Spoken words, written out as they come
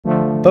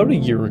About a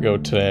year ago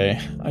today,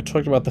 I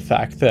talked about the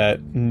fact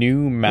that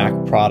new Mac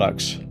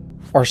products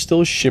are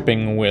still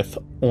shipping with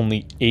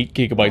only 8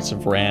 gigabytes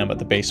of RAM at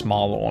the base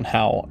model, and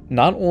how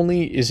not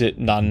only is it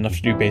not enough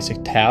to do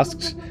basic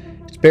tasks,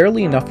 it's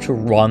barely enough to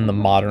run the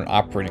modern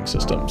operating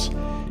systems.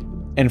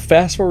 And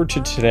fast forward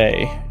to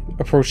today,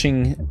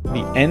 approaching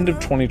the end of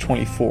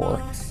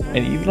 2024,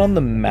 and even on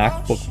the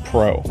MacBook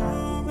Pro,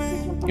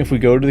 if we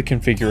go to the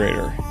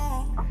configurator,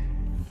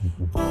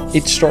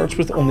 it starts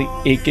with only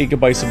 8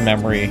 gigabytes of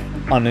memory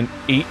on an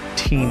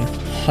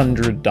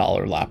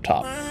 $1,800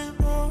 laptop.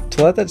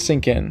 To let that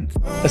sink in,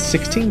 a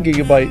 16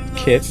 gigabyte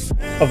kit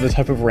of the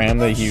type of RAM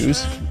they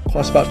use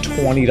costs about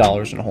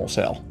 $20 in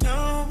wholesale.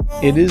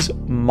 It is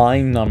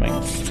mind-numbing.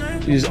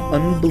 It is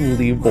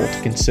unbelievable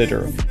to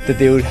consider that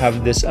they would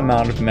have this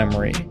amount of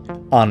memory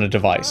on a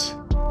device,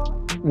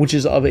 which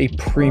is of a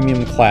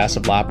premium class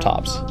of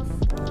laptops.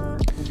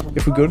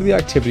 If we go to the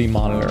activity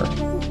monitor,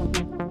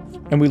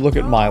 and we look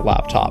at my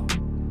laptop,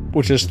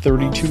 which has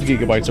 32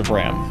 gigabytes of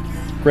RAM.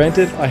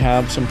 Granted, I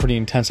have some pretty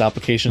intense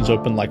applications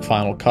open like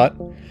Final Cut,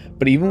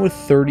 but even with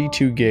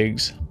 32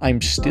 gigs,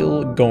 I'm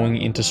still going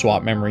into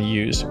swap memory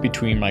use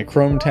between my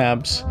Chrome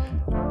tabs,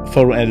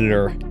 Photo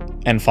Editor,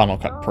 and Final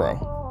Cut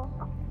Pro.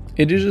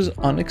 It is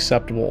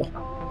unacceptable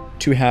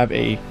to have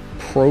a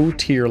pro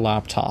tier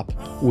laptop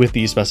with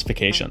these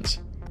specifications.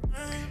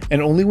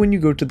 And only when you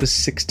go to the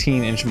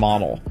 16-inch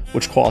model,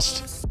 which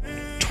costs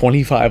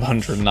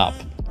 $2,500 and up,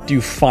 do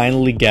you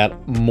finally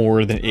get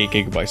more than 8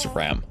 gigabytes of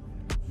RAM.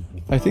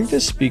 I think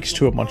this speaks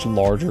to a much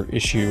larger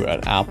issue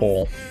at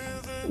Apple,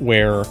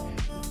 where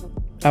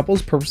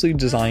Apple's purposely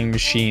designing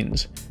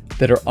machines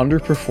that are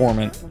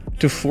underperformant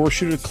to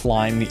force you to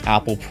climb the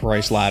Apple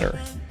price ladder.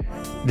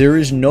 There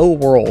is no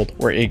world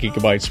where 8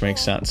 gigabytes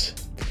makes sense.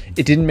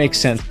 It didn't make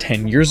sense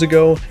 10 years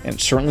ago,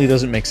 and certainly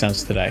doesn't make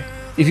sense today.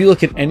 If you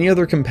look at any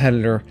other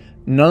competitor,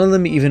 none of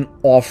them even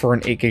offer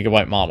an 8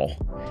 gigabyte model.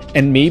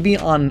 And maybe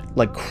on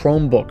like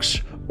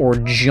Chromebooks or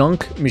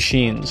junk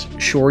machines,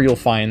 sure, you'll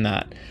find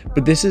that.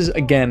 But this is,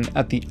 again,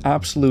 at the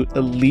absolute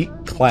elite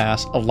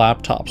class of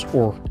laptops,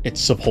 or it's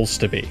supposed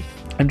to be.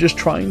 I'm just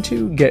trying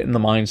to get in the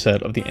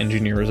mindset of the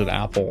engineers at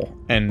Apple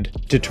and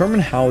determine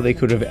how they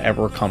could have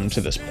ever come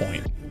to this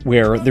point,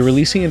 where they're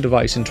releasing a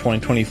device in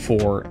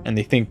 2024 and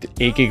they think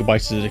that 8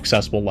 gigabytes is an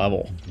accessible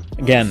level.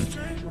 Again,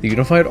 the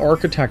unified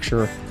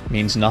architecture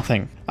means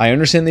nothing. I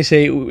understand they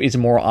say it's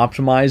more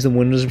optimized than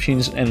Windows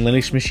machines and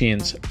Linux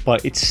machines,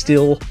 but it's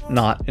still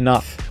not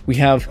enough. We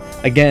have,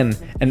 again,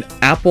 an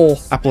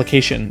Apple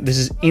application. This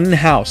is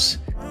in-house,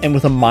 and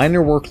with a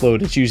minor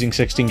workload, it's using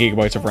 16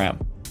 gigabytes of RAM.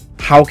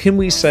 How can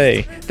we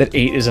say that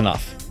 8 is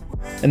enough?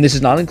 And this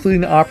is not including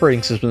the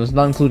operating system, it's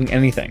not including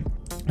anything.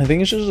 I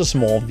think it's just a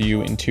small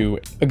view into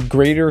a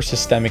greater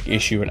systemic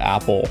issue at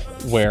Apple,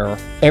 where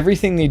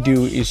everything they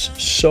do is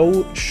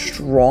so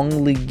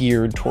strongly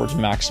geared towards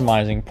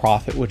maximizing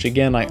profit, which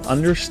again, I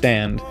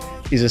understand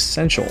is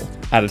essential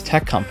at a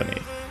tech company.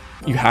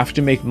 You have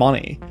to make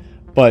money,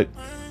 but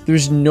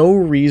there's no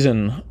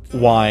reason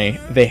why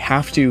they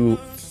have to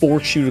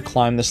force you to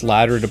climb this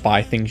ladder to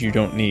buy things you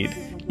don't need.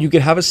 You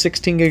could have a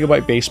 16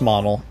 gigabyte base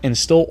model and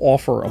still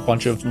offer a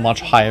bunch of much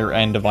higher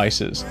end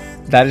devices.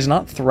 That is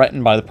not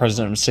threatened by the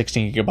presence of a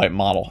 16 gigabyte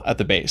model at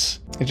the base.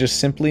 It just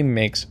simply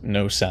makes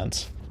no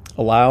sense.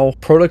 Allow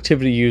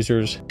productivity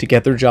users to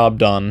get their job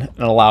done,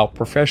 and allow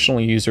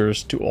professional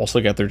users to also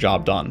get their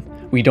job done.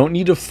 We don't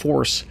need to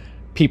force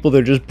people that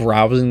are just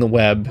browsing the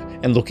web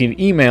and looking at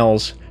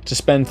emails to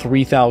spend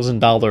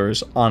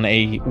 $3,000 on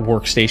a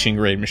workstation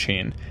grade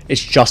machine.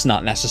 It's just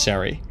not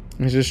necessary.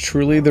 It's just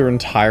truly their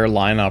entire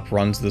lineup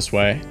runs this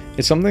way.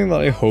 It's something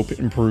that I hope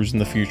improves in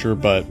the future,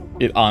 but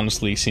it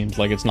honestly seems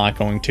like it's not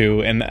going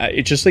to. And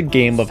it's just a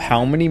game of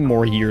how many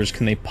more years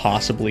can they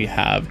possibly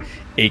have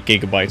 8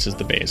 gigabytes as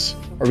the base?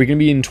 Are we going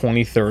to be in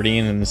 2030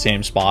 and in the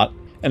same spot?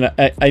 And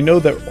I know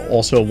that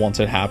also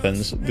once it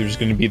happens, there's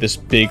going to be this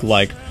big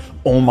like,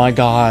 oh my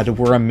god,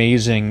 we're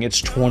amazing,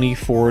 it's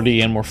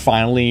 2040 and we're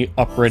finally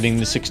upgrading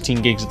the 16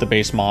 gigs at the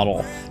base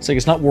model. It's like,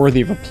 it's not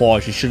worthy of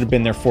applause. You should have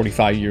been there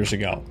 45 years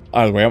ago.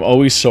 Either way, I'm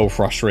always so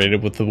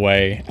frustrated with the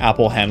way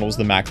Apple handles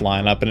the Mac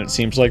lineup, and it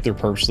seems like they're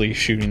purposely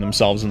shooting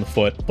themselves in the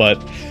foot,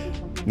 but,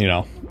 you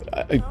know,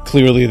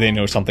 clearly they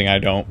know something I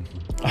don't.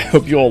 I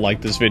hope you all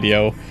liked this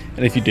video,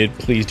 and if you did,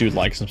 please do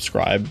like and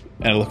subscribe,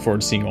 and I look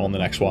forward to seeing you all in the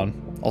next one.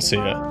 I'll see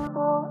ya.